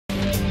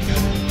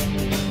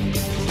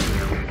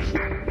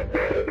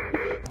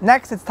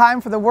Next, it's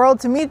time for the world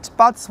to meet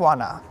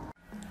Botswana.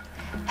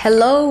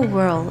 Hello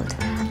world.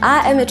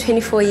 I am a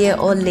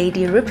 24-year-old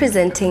lady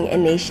representing a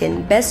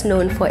nation best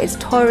known for its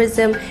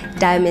tourism,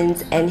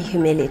 diamonds and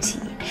humility.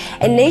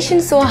 A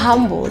nation so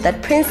humble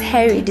that Prince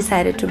Harry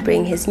decided to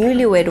bring his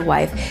newlywed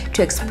wife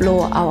to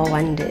explore our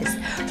wonders.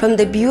 From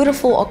the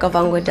beautiful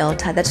Okavango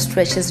Delta that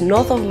stretches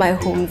north of my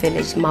home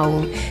village,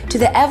 Maung, to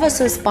the ever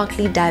so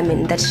sparkly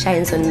diamond that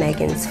shines on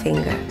Meghan's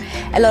finger.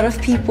 A lot of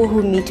people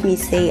who meet me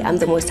say I'm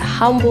the most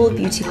humble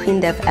beauty queen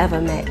they've ever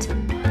met.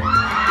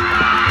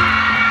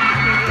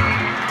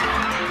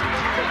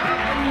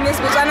 Miss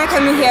Botswana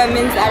coming here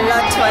means a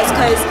lot to us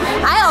because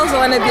I also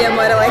want to be a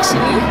model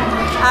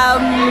actually.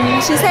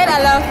 She said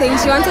a lot of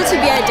things. She wanted to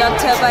be a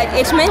doctor, but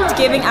it meant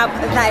giving up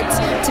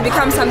that to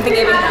become something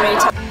even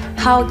greater.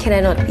 How can I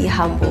not be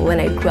humble when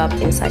I grew up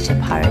in such a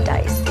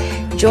paradise?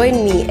 Join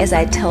me as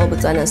I tell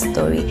Botswana's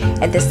story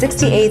at the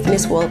 68th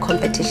Miss World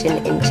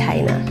competition in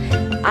China.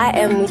 I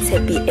am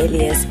Moitshepi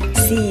ELIAS.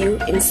 See you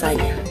in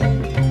Sanya.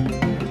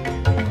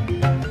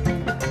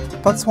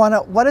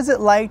 Botswana, what is it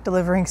like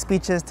delivering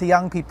speeches to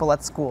young people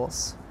at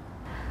schools?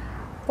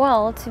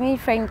 Well, to me,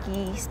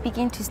 frankly,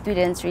 speaking to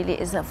students really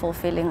is a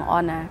fulfilling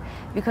honor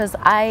because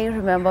I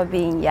remember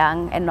being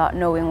young and not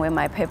knowing where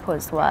my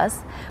purpose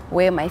was,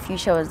 where my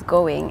future was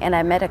going, and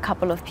I met a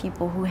couple of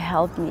people who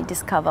helped me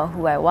discover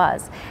who I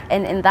was.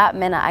 And in that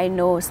manner, I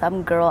know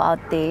some girl out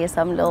there,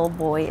 some little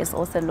boy is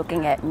also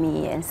looking at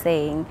me and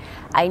saying,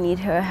 I need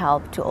her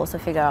help to also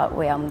figure out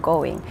where I'm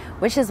going,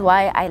 which is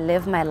why I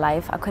live my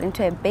life according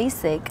to a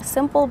basic,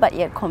 simple, but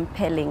yet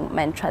compelling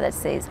mantra that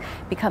says,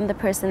 become the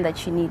person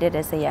that you needed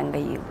as a younger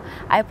you.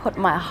 I put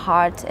my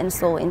heart and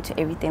soul into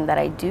everything that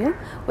I do,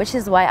 which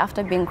is why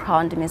after being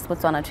crowned Miss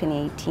Botswana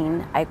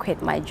 2018, I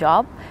quit my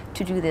job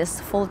to do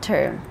this full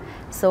term.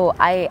 So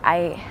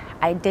I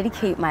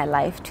dedicate my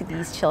life to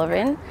these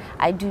children.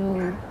 I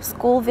do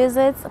school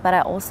visits, but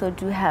I also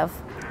do have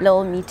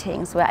little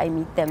meetings where I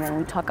meet them and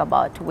we talk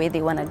about where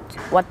they want to,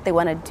 what they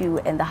want to do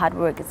and the hard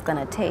work it's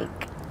going to take.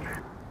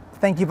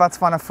 Thank you,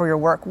 Botswana, for your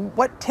work.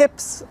 What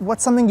tips,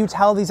 what's something you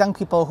tell these young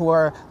people who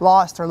are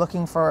lost or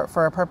looking for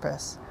a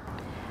purpose?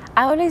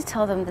 I always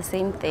tell them the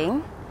same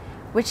thing,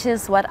 which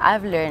is what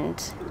I've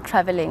learned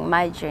traveling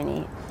my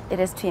journey. It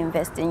is to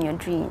invest in your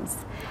dreams.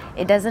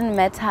 It doesn't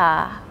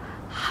matter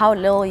how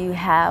little you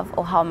have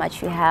or how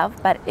much you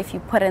have, but if you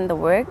put in the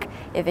work,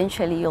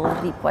 eventually you'll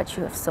reap what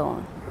you have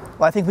sown.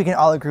 Well, I think we can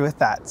all agree with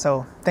that.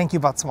 So thank you,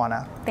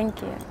 Botswana.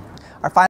 Thank you. Our final